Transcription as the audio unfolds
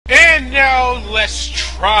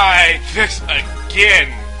try this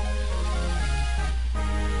again.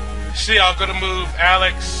 See, I'm gonna move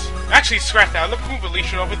Alex. Actually, scratch that. Let me move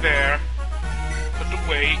Elisha over there. Put the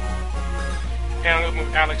weight. And I'm gonna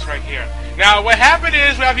move Alex right here. Now, what happened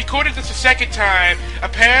is, when I recorded this a second time,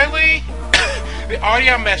 apparently, the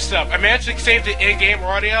audio messed up. I managed to save the in-game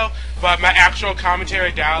audio, but my actual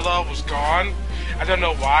commentary dialogue was gone. I don't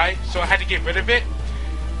know why, so I had to get rid of it.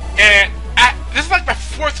 And this is like my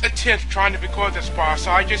fourth attempt trying to record this part, so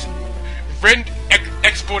I just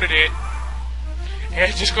exported it,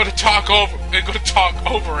 and just gonna talk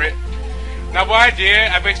over it. Now, what I did,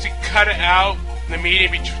 I basically cut it out in the meeting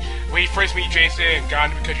when you first meet Jason and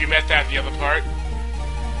Gandhi, because you met that in the other part.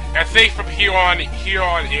 And I think from here on in,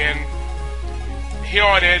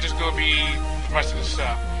 just gonna be the rest of the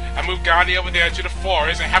stuff. I moved Gandhi over there to the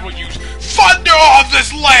forest and have him use thunder on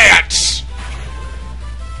this lance!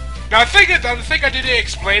 Now, the thing I didn't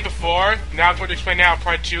explain before, now I'm going to explain now in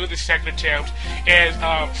part 2 of the second attempt, is,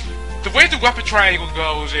 the way the weapon triangle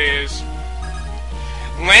goes is,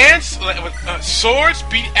 swords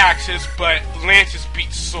beat axes, but lances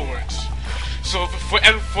beat swords. So, for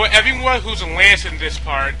everyone who's a lance in this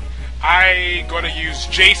part, I'm going to use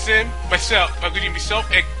Jason, myself, and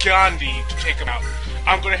Gandhi to take him out.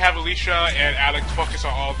 I'm going to have Elisha and Alex focus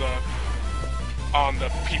on on the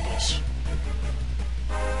people.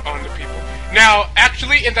 Now,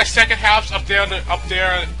 actually, in the second house up there, in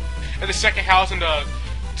the second house in the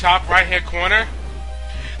top right-hand corner,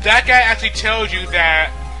 that guy actually tells you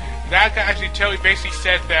that. Basically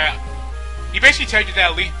tells you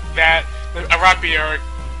that a rapier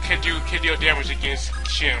can deal damage against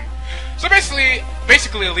him. So basically,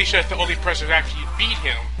 Elisha is the only person who actually beat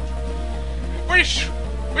him, which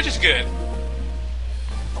is good.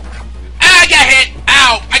 I got hit!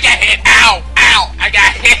 Ow! I got hit! Ow! Ow! I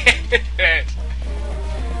got hit!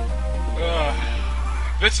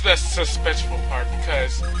 This is the suspenseful part,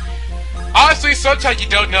 because honestly, sometimes you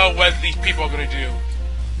don't know what these people are gonna do.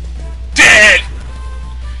 Dead!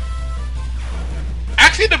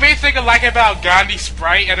 Actually, the main thing I like about Gandhi's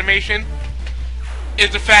sprite animation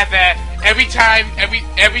is the fact that every time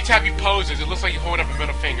he poses, it looks like he's holding up a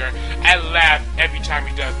middle finger. I laugh every time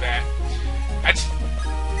he does that.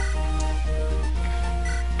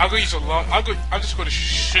 I'm just going to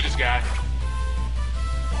shoot this guy.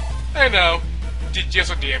 I know, did just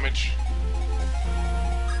some damage.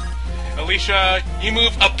 Elisha, you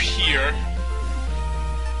move up here.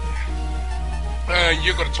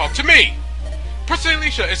 You're going to talk to me. Person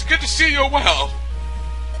Elisha, it's good to see you well.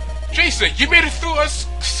 Jason, you made it through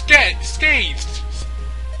unscathed.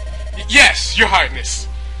 Yes, Your Highness.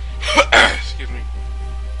 Excuse me.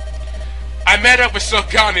 I met up with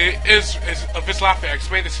Gandhi of Islamic and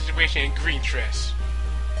explained the situation in green dress.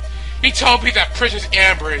 He told me that Princess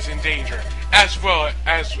Amber is in danger, as well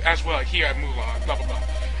here at Mulan. Blah blah blah.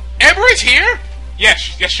 Amber is here? Yes,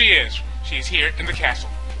 she is. She's here in the castle.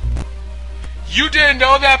 You didn't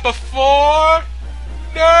know that before?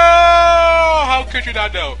 No! How could you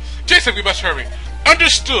not know? Jason, we must hurry.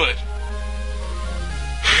 Understood.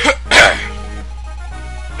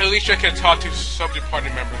 Elisha can talk to some of the party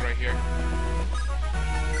members right here.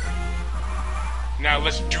 Now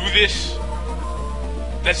let's do this.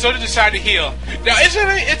 Then Soda decided to heal. Now isn't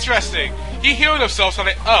it interesting? He healed himself, so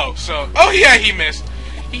oh yeah, he missed.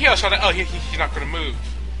 He healed, so he's not gonna move.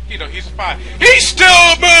 You know, he's fine. He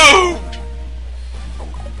still moved!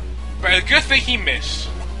 But a good thing he missed.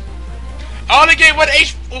 I only get one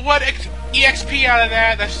EXP out of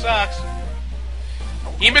that. That sucks.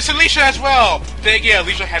 He missed Elisha as well. Then again,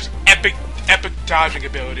 Elisha has epic dodging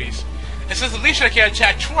abilities. And since Elisha can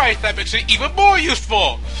attack twice, that makes it even more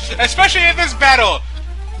useful, especially in this battle.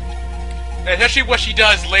 Especially what she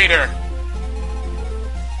does later.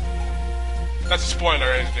 That's a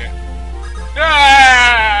spoiler, isn't it?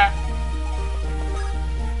 Ah!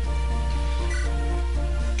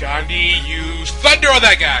 Gandhi used thunder on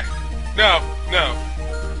that guy. No.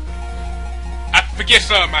 I forget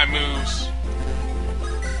some of my moves.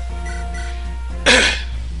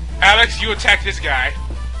 Alex, you attack this guy.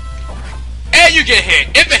 And you get hit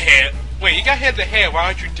in the head. Wait, you got hit in the head. Why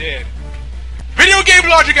aren't you dead? Video game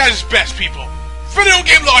logic at its best, people. Video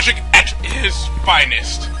game logic at its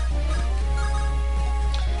finest.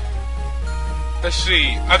 Let's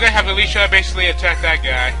see. I'm gonna have Elisha basically attack that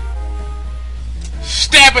guy.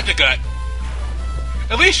 Stab at the gut.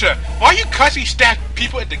 Elisha, why are you constantly stab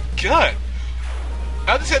people in the gut?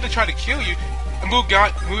 I just had to try to kill you. And move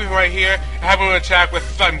him right here and have him attack with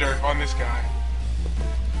thunder on this guy.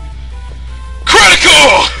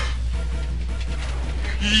 Critical!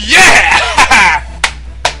 Yeah!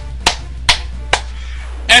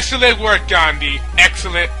 Excellent work, Gandhi.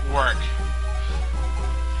 Excellent work.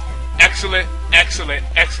 Excellent, excellent,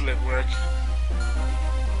 excellent work.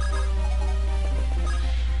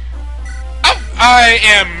 I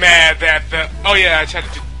am mad that the... Oh yeah, I tried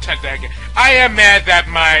to type that again. I am mad that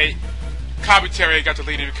my commentary got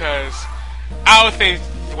deleted because I don't think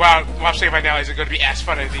what I'm saying right now isn't going to be as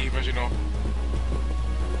fun as the original.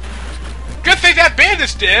 Good thing that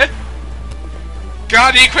bandits did!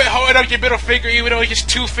 God, you quit holding up your middle finger even though it's just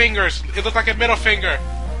 2 fingers. It looked like a middle finger.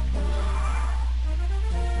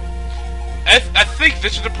 I think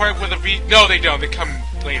this is the part where the No, they don't. They come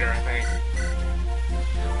later, I think.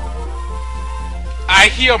 I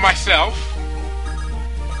heal myself.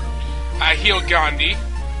 I heal Gandhi.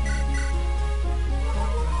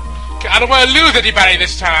 I don't want to lose anybody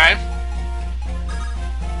this time.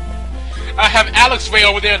 I have Alex way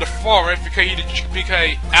over there in the forest because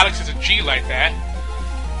Alex is a G like that.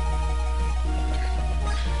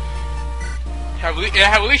 Have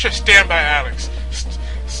Elisha stand by Alex.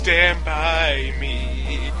 Stand by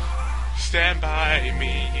me. Stand by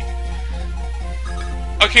me.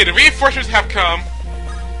 Okay, the reinforcements have come.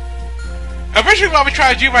 Originally, what I would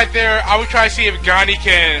try to do right there, I would try to see if Gandhi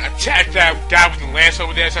can attack that guy with the lance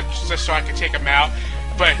over there, just so I can take him out.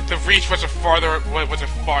 But the reach wasn't far enough.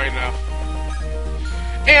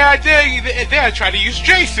 And then I tried to use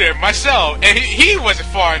Jason myself, and he wasn't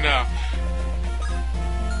far enough.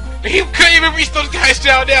 He couldn't even reach those guys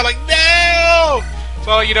down there. Like, no!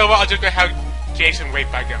 So you know what? I'll just gonna have Jason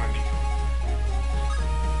wait by Gandhi.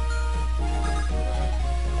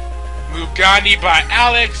 Move Gandhi by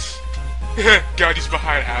Alex. Gandhi's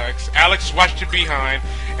behind Alex. Alex watched it behind,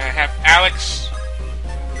 and I have Alex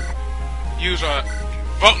use a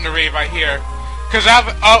voting array right here. Cause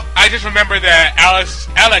I just remember that Alex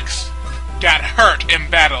got hurt in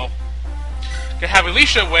battle. They have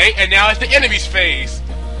Elisha wait, and now it's the enemy's phase.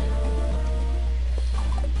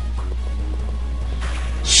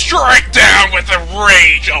 Strike down with the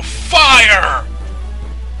rage of fire!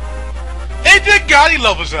 And then Gandhi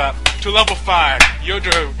levels up to level 5. You're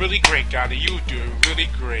doing really great, Gandhi. You're doing really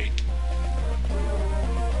great.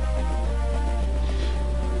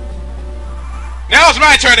 Now it's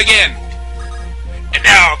my turn again! And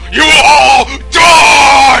now, you will all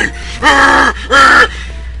die!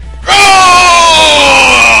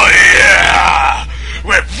 Oh, yeah!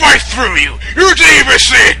 Went right through you! You didn't even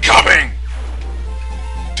see it coming!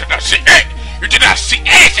 Did not see it! You did not see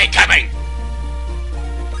anything coming!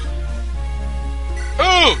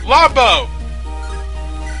 Ooh, longbow!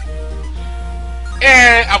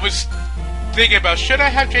 And I was thinking about, should I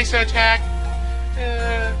have Jason attack?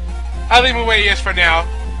 I'll leave him where he is for now.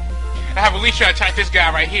 I have Elisha attack this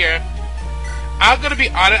guy right here. I'm gonna be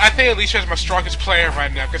honest, I think Elisha is my strongest player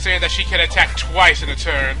right now, considering that she can attack twice in a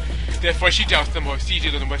turn. Therefore, she deals the most, she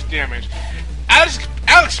deals the most damage. Alex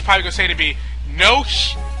is probably gonna say to me,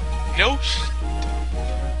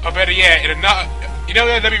 or better yet, you know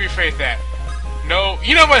what, let me rephrase that. No,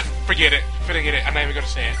 you know what, forget it, I'm not even gonna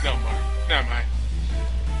say it, no more, never mind.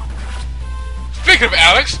 Speaking of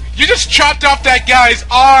Alex, you just chopped off that guy's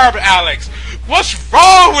arm, Alex! What's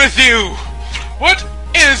wrong with you? What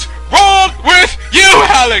is wrong with you,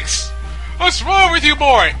 Alex? What's wrong with you,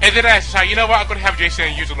 boy? And then I decided, you know what? I'm gonna have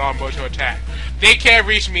Jason use a longbow to attack. They can't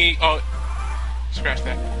reach me. Oh, scratch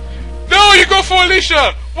that. No, you go for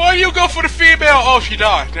Elisha. Why do you go for the female? Oh, she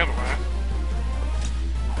died. Never mind.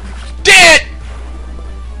 Dead.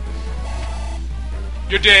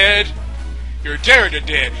 You're dead. You're dead. You're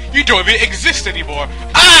dead. You don't even exist anymore.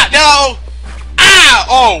 Ah, no. Ah!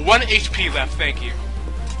 Oh, 1 HP left, thank you.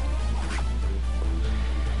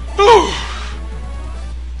 Whew.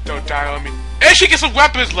 Don't die on me. And she gets a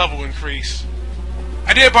weapons level increase.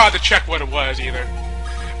 I didn't bother to check what it was either.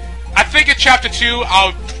 I think in chapter 2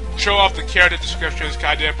 I'll show off the character descriptions because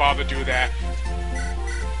I didn't bother to do that.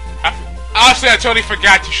 Honestly, I totally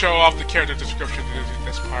forgot to show off the character descriptions in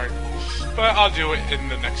this part. But I'll do it in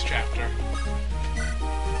the next chapter.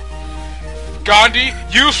 Gandhi,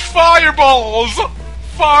 use fireballs!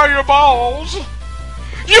 Fireballs!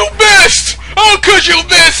 You missed! How could you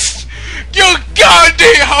miss? You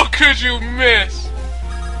Gandhi! How could you miss?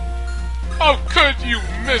 How could you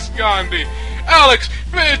miss, Gandhi? Alex,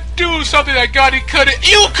 man, do something that Gandhi couldn't.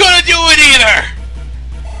 You couldn't do it either!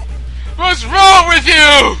 What's wrong with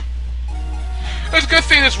you? It's a good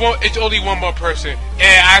thing it's only one more person,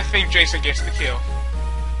 and I think Jason gets the kill.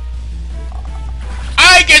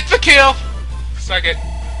 I get the kill! Suck it.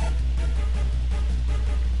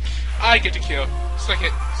 I get to kill. Suck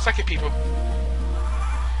it. Suck it, people.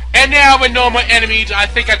 And now with no more enemies, I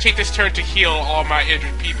think I take this turn to heal all my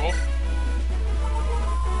injured people.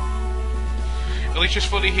 Elisha's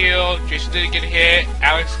fully healed. Jason didn't get hit.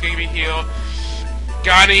 Alex is going to be healed.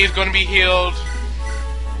 Gandhi is going to be healed.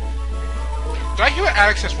 Do I heal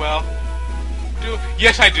Alex as well?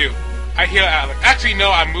 Yes, I do. I heal Alex. Actually,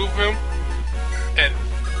 no, I move him. And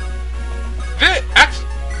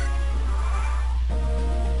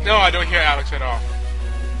no, I don't hear Alex at all.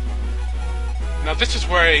 Now this is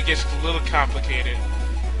where it gets a little complicated.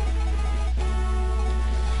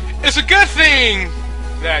 It's a good thing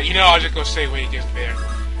that, I'll just go say when he gets there.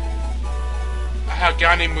 I have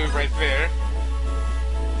Gandhi move right there.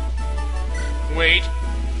 Wait.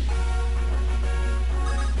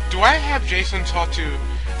 Do I have Jason talk to...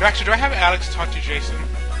 Actually, do I have Alex talk to Jason?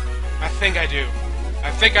 I think I do.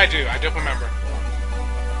 I don't remember.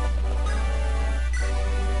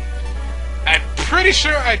 I'm pretty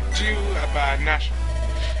sure I do, but I'm not sure.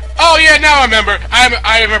 Oh yeah, now I remember.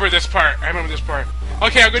 I remember this part.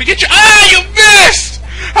 Okay, I'm gonna get you. Ah, you missed!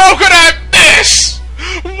 How could I miss?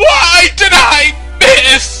 Why did I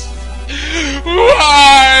miss?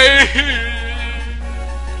 Why?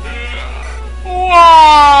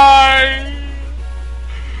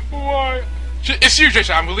 It's you,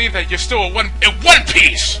 Jason. I believe that you're still in one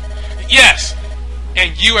piece. Yes,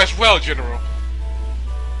 and you as well, General.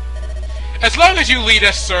 As long as you lead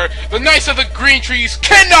us, sir, the Knights of the Green Trees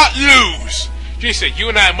cannot lose! Jason, you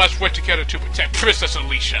and I must work together to protect Princess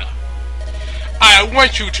Elisha. I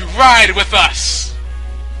want you to ride with us!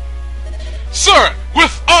 Sir!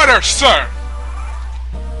 With honor, sir!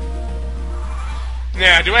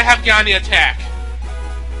 Now, do I have Gandhi attack?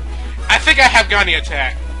 I think I have Gandhi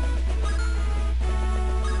attack.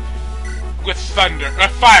 With thunder.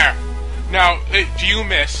 Fire! Now, do you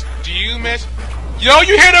miss? You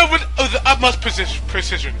hit it with the utmost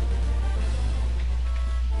precision.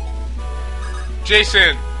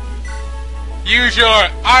 Jason, use your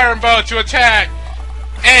iron bow to attack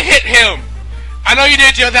and hit him. I know you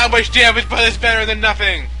didn't deal that much damage, but it's better than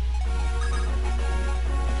nothing.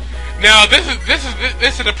 Now, this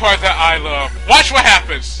is the part that I love. Watch what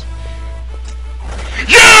happens.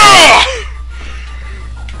 Yeah!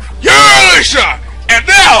 Yeah, Elisha! And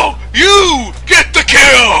now you get the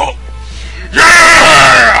kill.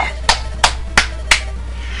 Yeah!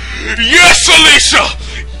 Yes, Elisha!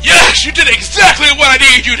 Yes, you did exactly what I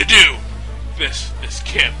needed you to do! This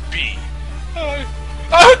can't be.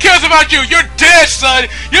 Who cares about you? You're dead, son!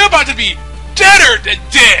 You're about to be deader than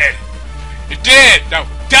dead! You're dead! Now,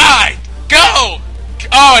 die! Go!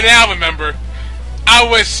 Oh, now I remember. I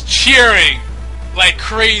was cheering like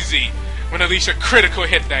crazy when Elisha critical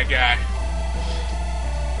hit that guy.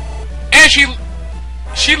 And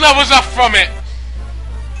she levels up from it.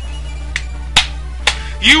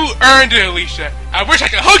 You earned it, Elisha. I wish I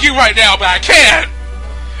could hug you right now, but I can't.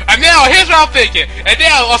 And now, here's what I'm thinking. And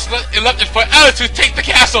now, it left it for Alex to take the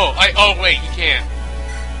castle. Like, oh wait, you can't.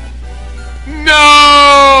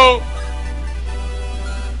 No!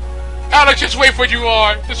 Alex, just wait where you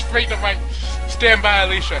are. Just wait right. Stand by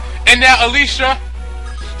Elisha. And now, Elisha,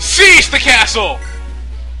 seize the castle.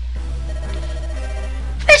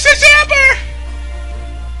 Princess Amber!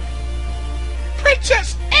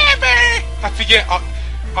 Princess Amber! I forget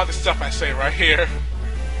all the stuff I say right here.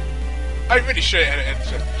 I really should edit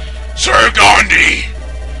it. Sir Gandhi!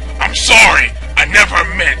 I'm sorry. I never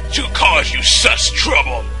meant to cause you such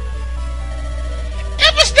trouble.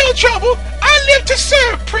 It was no trouble. I live to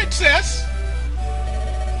serve, Princess.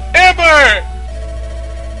 Amber!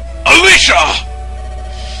 Elisha!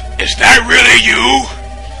 Is that really you?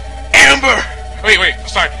 Amber! Wait,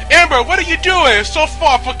 sorry. Amber, what are you doing so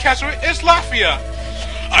far from Castle Islafia?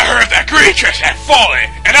 I heard that green chest had fallen,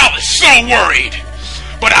 and I was so worried.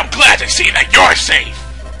 But I'm glad to see that you're safe.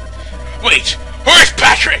 Wait, where's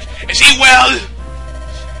Patrick? Is he well?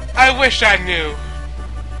 I wish I knew.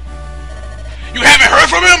 You haven't heard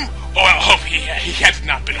from him? Oh, I hope he has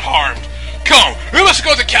not been harmed. Come, we must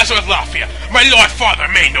go to Castle Islafia. My Lord Father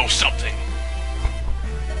may know something.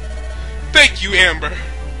 Thank you, Amber.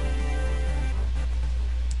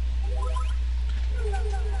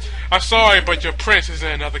 I'm sorry, but your prince is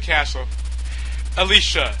in another castle.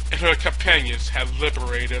 Elisha and her companions have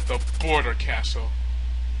liberated the border castle.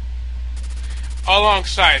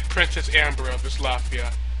 Alongside Princess Amber of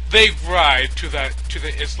Islafia, they ride to the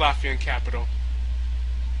Islafian capital.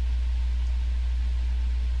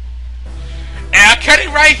 And I'll cut it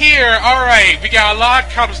right here. Alright, we got a lot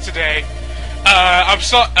of comments today. I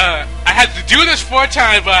had to do this 4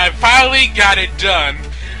 times, but I finally got it done.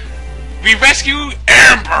 We rescued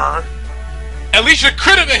Amber. Elisha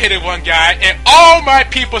could have hit one guy, and all my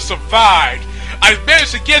people survived. I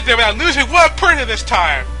managed to get there without losing 1 person this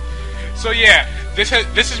time. So yeah, this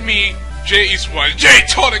is me J East 1, J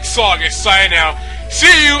Tonic Song is signing out.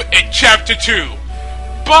 See you in Chapter 2.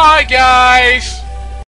 Bye, guys!